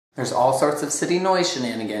There's all sorts of city noise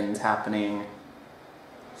shenanigans happening,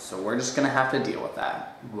 so we're just gonna have to deal with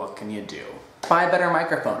that. What can you do? Buy a better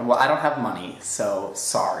microphone. Well, I don't have money, so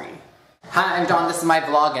sorry. Hi, I'm John, this is my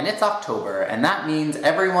vlog, and it's October, and that means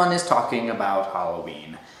everyone is talking about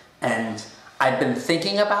Halloween. And I've been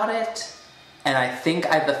thinking about it, and I think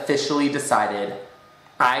I've officially decided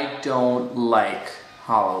I don't like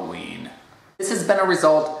Halloween. This has been a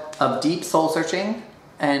result of deep soul searching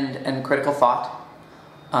and critical thought.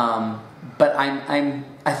 But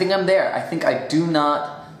I think I'm there. I think I do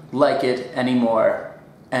not like it anymore,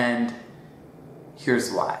 and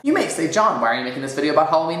here's why. You may say, John, why are you making this video about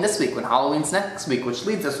Halloween this week when Halloween's next week? Which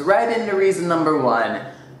leads us right into reason number one.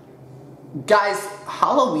 Guys,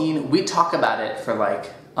 Halloween, we talk about it for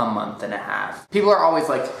like a month and a half. People are always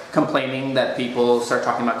like complaining that people start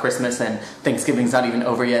talking about Christmas and Thanksgiving's not even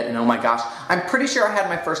over yet, and oh my gosh, I'm pretty sure I had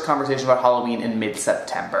my first conversation about Halloween in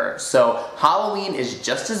mid-September. So Halloween is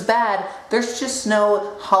just as bad. There's just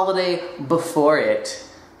no holiday before it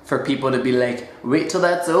for people to be like, wait till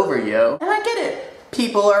that's over, yo. And I get it.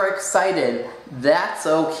 People are excited. That's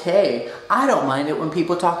okay. I don't mind it when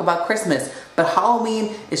people talk about Christmas, but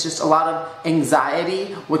Halloween is just a lot of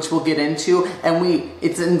anxiety, which we'll get into, and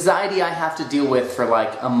it's anxiety I have to deal with for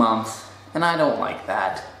like a month, and I don't like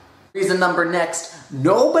that. Reason number next,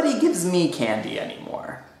 nobody gives me candy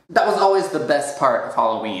anymore. That was always the best part of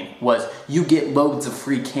Halloween, was you get loads of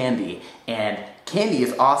free candy, and candy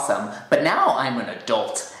is awesome, but now I'm an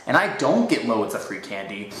adult, and I don't get loads of free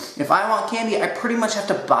candy. If I want candy, I pretty much have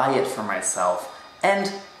to buy it for myself,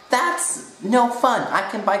 and that's no fun. I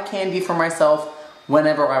can buy candy for myself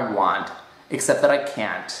whenever I want, except that I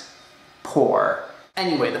can't. Poor.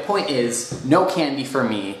 Anyway, the point is, no candy for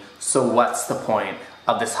me, so what's the point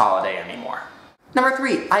of this holiday anymore? Number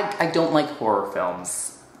three, I don't like horror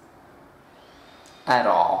films at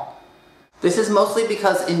all. This is mostly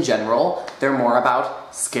because, in general, they're more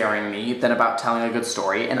about scaring me than about telling a good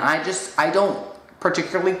story, and I don't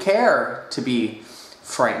particularly care to be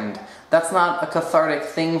frightened. That's not a cathartic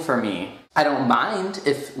thing for me. I don't mind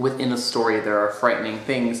if within a story there are frightening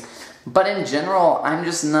things, but in general, I'm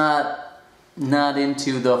just not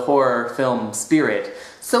into the horror film spirit.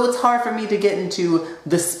 So it's hard for me to get into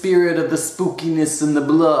the spirit of the spookiness and the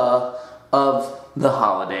blah of the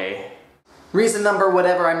holiday. Reason number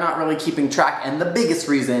whatever, I'm not really keeping track, and the biggest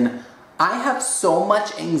reason, I have so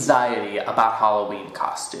much anxiety about Halloween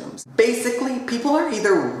costumes. Basically, people are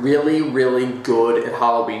either really, really good at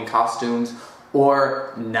Halloween costumes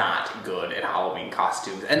or not good at Halloween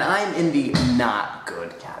costumes, and I'm in the not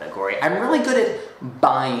good category. I'm really good at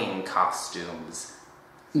buying costumes.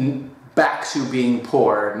 Back to being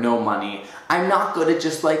poor, no money. I'm not good at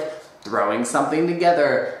just like throwing something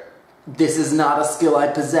together. This is not a skill I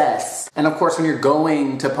possess. And of course, when you're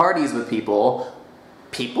going to parties with people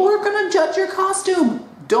are gonna judge your costume.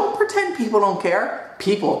 Don't pretend people don't care.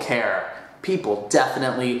 People care. People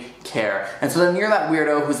definitely care. And so then you're that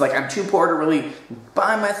weirdo who's like, I'm too poor to really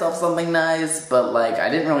buy myself something nice, but like, I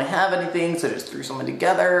didn't really have anything, so I just threw something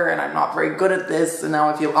together, and I'm not very good at this, and now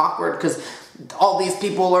I feel awkward because all these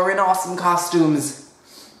people are in awesome costumes.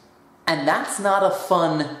 And that's not a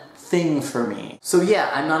fun thing for me. So yeah,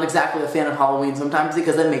 I'm not exactly a fan of Halloween sometimes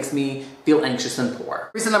because it makes me feel anxious and poor.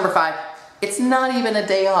 Reason number five, it's not even a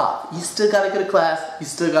day off. You still gotta go to class, you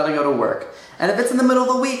still gotta go to work. And if it's in the middle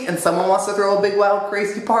of the week and someone wants to throw a big wild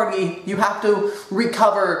crazy party, you have to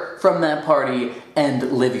recover from that party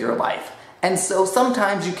and live your life. And so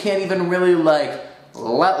sometimes you can't even really like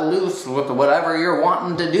let loose with whatever you're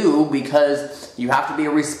wanting to do because you have to be a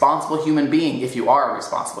responsible human being if you are a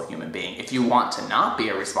responsible human being. If you want to not be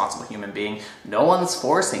a responsible human being, no one's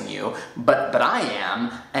forcing you, but I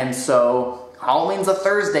am, and so Halloween's a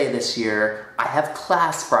Thursday this year. I have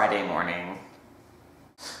class Friday morning.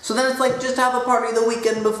 So then it's like, just have a party the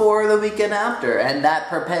weekend before, the weekend after, and that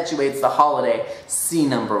perpetuates the holiday. See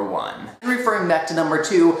number one. Referring back to number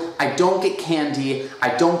two, I don't get candy,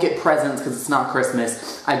 I don't get presents because it's not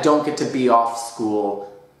Christmas, I don't get to be off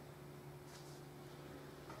school.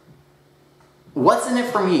 What's in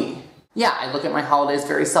it for me? Yeah, I look at my holidays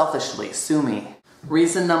very selfishly, sue me.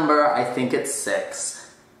 Reason number, I think it's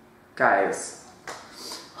 6. Guys,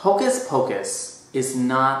 Hocus Pocus is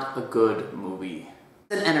not a good movie.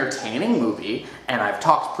 An entertaining movie, and I've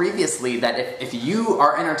talked previously that if you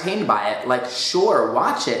are entertained by it, like, sure,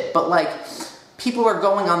 watch it, but like, people are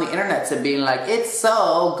going on the internet and being like, it's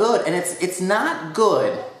so good, and it's not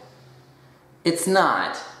good. It's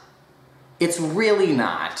not. It's really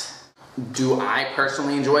not. Do I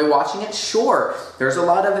personally enjoy watching it? Sure. There's a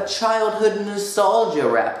lot of childhood nostalgia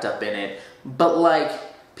wrapped up in it, but like,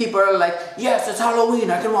 People are like, yes, it's Halloween,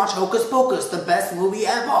 I can watch Hocus Pocus, the best movie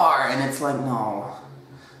ever. And it's like,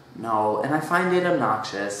 no, and I find it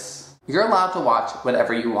obnoxious. You're allowed to watch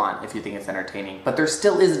whatever you want if you think it's entertaining, but there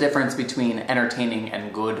still is a difference between entertaining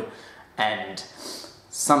and good, and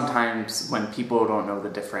sometimes when people don't know the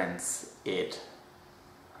difference, it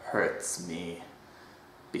hurts me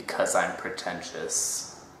because I'm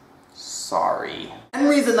pretentious. Sorry. And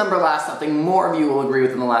reason number last, something more of you will agree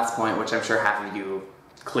with in the last point, which I'm sure half of you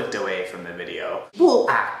clicked away from the video. People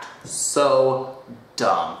act so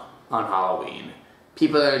dumb on Halloween.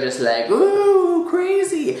 People are just like, ooh,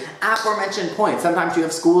 crazy. Aforementioned point, sometimes you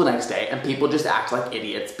have school the next day and people just act like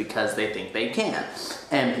idiots because they think they can.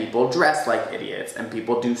 And people dress like idiots and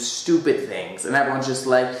people do stupid things and everyone's just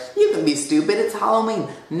like, you can be stupid, it's Halloween.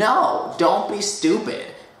 No, don't be stupid.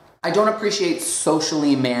 I don't appreciate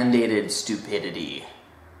socially mandated stupidity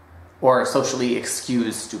or socially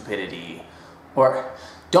excused stupidity, or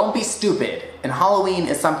don't be stupid. And Halloween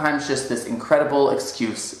is sometimes just this incredible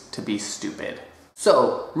excuse to be stupid.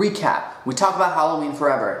 So, recap. We talk about Halloween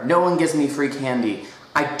forever. No one gives me free candy.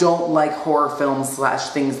 I don't like horror films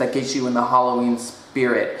 / things that get you in the Halloween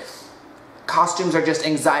spirit. Costumes are just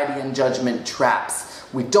anxiety and judgment traps.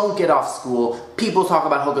 We don't get off school. People talk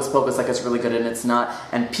about Hocus Pocus like it's really good and it's not.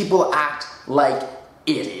 And people act like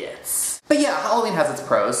idiots. But yeah, Halloween has its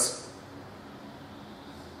pros.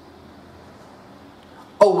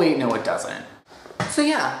 Oh wait, no it doesn't. So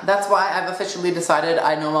yeah, that's why I've officially decided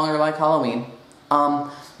I no longer like Halloween.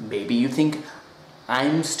 Maybe you think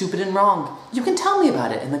I'm stupid and wrong. You can tell me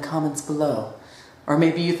about it in the comments below. Or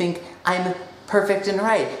maybe you think I'm perfect and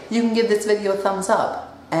right. You can give this video a thumbs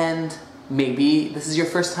up. And maybe this is your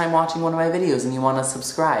first time watching one of my videos and you want to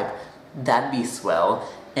subscribe. That'd be swell.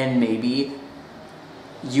 And maybe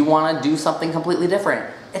you want to do something completely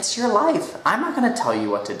different. It's your life. I'm not going to tell you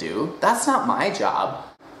what to do. That's not my job.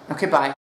 Okay, bye.